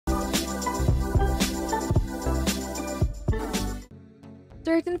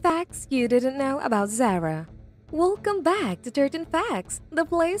13 Facts You Didn't Know About Zara. Welcome back to 13 Facts, the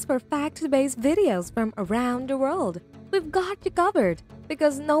place for fact-based videos from around the world. We've got you covered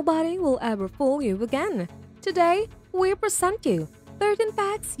because nobody will ever fool you again. Today, we present you 13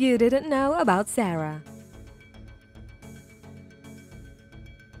 Facts You Didn't Know About Zara.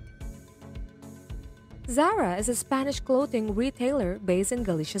 Zara is a Spanish clothing retailer based in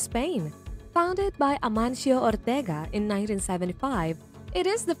Galicia, Spain. Founded by Amancio Ortega in 1975, it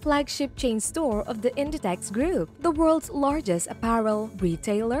is the flagship chain store of the Inditex group, the world's largest apparel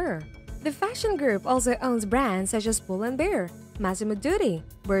retailer. The fashion group also owns brands such as Pull&Bear, Massimo Dutti,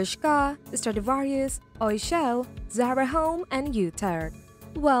 Bershka, Stradivarius, Oysho, Zara Home and Uterqüe.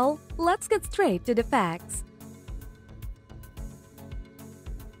 Well, let's get straight to the facts.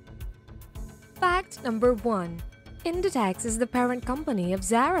 Fact number 1. Inditex is the parent company of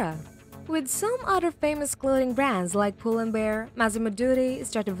Zara. With some other famous clothing brands like Pull&Bear, Massimo Dutti,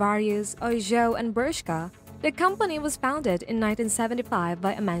 Stradivarius, Oysho, and Bershka, the company was founded in 1975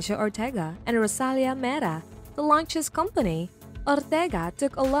 by Amancio Ortega and Rosalia Mera. To launch his company, Ortega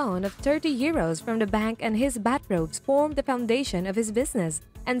took a loan of 30 euros from the bank and his bathrobes formed the foundation of his business,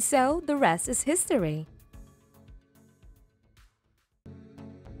 and so the rest is history.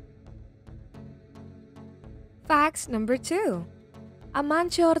 Fact number 2.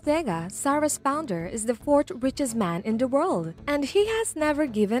 Amancio Ortega, Zara's founder, is the 4th richest man in the world, and he has never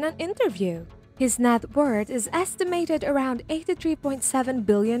given an interview. His net worth is estimated around 83.7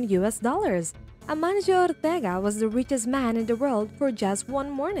 billion US dollars. Amancio Ortega was the richest man in the world for just one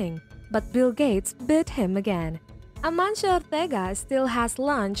morning, but Bill Gates beat him again. Amancio Ortega still has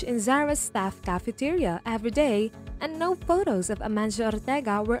lunch in Zara's staff cafeteria every day, and no photos of Amancio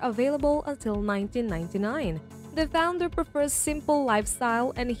Ortega were available until 1999. The founder prefers simple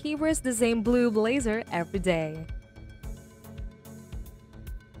lifestyle and he wears the same blue blazer every day.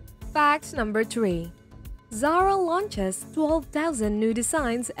 Fact number 3. Zara launches 12,000 new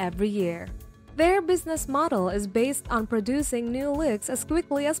designs every year. Their business model is based on producing new looks as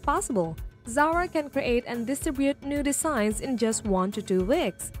quickly as possible. Zara can create and distribute new designs in just 1 to 2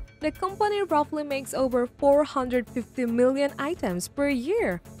 weeks. The company roughly makes over 450 million items per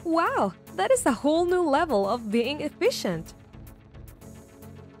year. Wow, that is a whole new level of being efficient.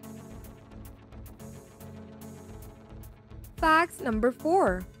 Fact number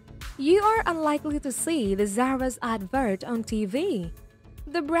 4. You are unlikely to see the Zara's advert on TV.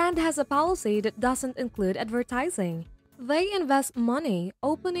 The brand has a policy that doesn't include advertising. They invest money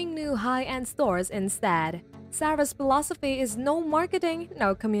opening new high-end stores instead. Zara's philosophy is no marketing,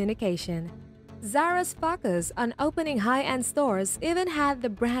 no communication. Zara's focus on opening high-end stores even had the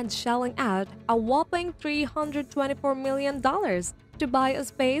brand shelling out a whopping $324 million to buy a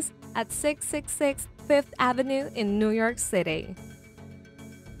space at 666 Fifth Avenue in New York City.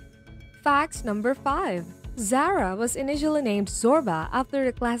 Fact number 5. Zara was initially named Zorba after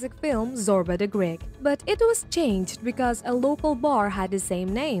the classic film Zorba the Greek, but it was changed because a local bar had the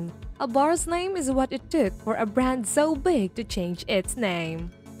same name. A bar's name is what it took for a brand so big to change its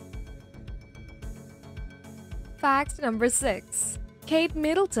name. Fact number 6. Kate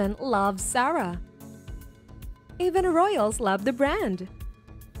Middleton loves Zara. Even royals love the brand.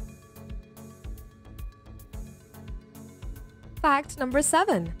 Fact number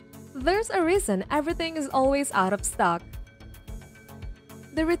 7. There's a reason everything is always out of stock.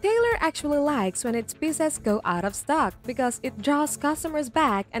 The retailer actually likes when its pieces go out of stock because it draws customers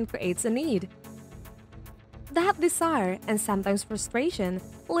back and creates a need. That desire and sometimes frustration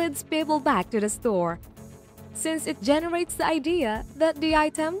leads people back to the store, since it generates the idea that the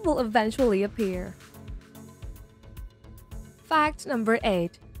item will eventually appear. Fact number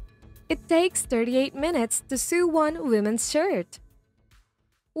 8. It takes 38 minutes to sew one women's shirt.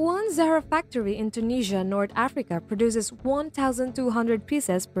 One Zara factory in Tunisia, North Africa produces 1,200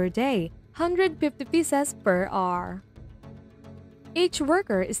 pieces per day, 150 pieces per hour. Each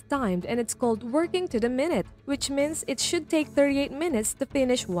worker is timed and it's called working to the minute, which means it should take 38 minutes to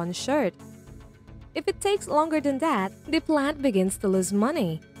finish one shirt. If it takes longer than that, the plant begins to lose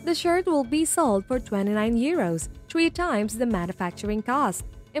money. The shirt will be sold for 29 euros, 3 times the manufacturing cost.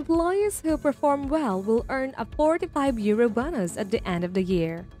 Employees who perform well will earn a 45 euro bonus at the end of the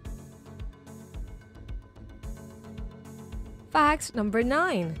year. Fact number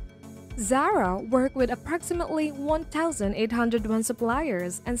 9. Zara worked with approximately 1,801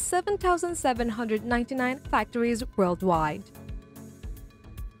 suppliers and 7,799 factories worldwide.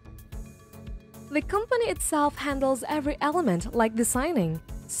 The company itself handles every element like designing,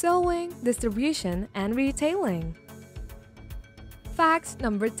 sewing, distribution, and retailing. Fact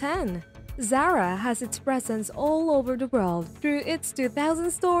number 10. Zara has its presence all over the world through its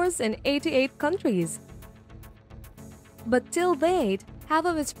 2,000 stores in 88 countries. But till date, half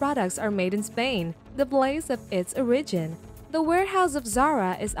of its products are made in Spain, the place of its origin. The warehouse of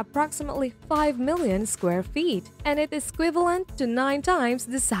Zara is approximately 5 million square feet, and it is equivalent to 9 times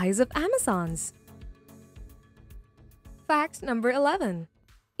the size of Amazon's. Fact number 11.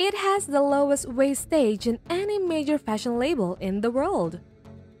 It has the lowest wastage in any major fashion label in the world.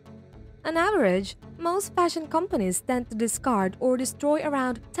 On average, most fashion companies tend to discard or destroy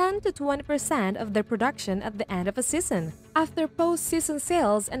around 10 to 20% of their production at the end of a season, after post-season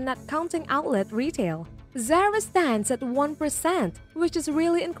sales and not counting outlet retail. Zara stands at 1%, which is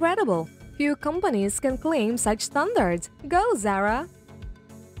really incredible. Few companies can claim such standards. Go, Zara!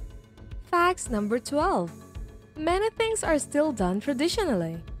 Fact number 12. Many things are still done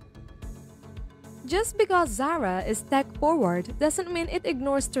traditionally. Just because Zara is tech-forward doesn't mean it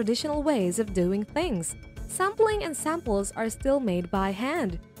ignores traditional ways of doing things. Sampling and samples are still made by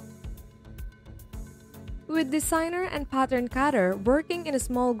hand, with designer and pattern cutter working in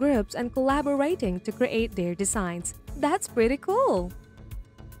small groups and collaborating to create their designs. That's pretty cool!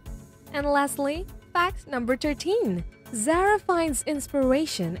 And lastly, fact number 13. Zara finds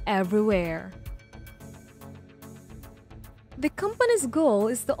inspiration everywhere. The company's goal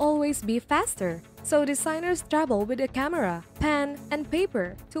is to always be faster, so designers travel with a camera, pen, and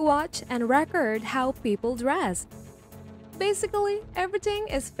paper to watch and record how people dress. Basically, everything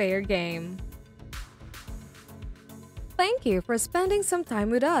is fair game. Thank you for spending some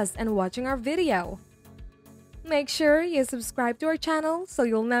time with us and watching our video. Make sure you subscribe to our channel so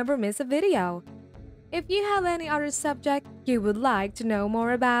you'll never miss a video. If you have any other subject you would like to know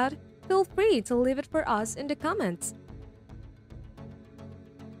more about, feel free to leave it for us in the comments.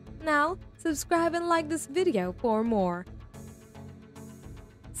 Now, subscribe and like this video for more.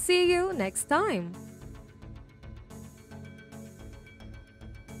 See you next time!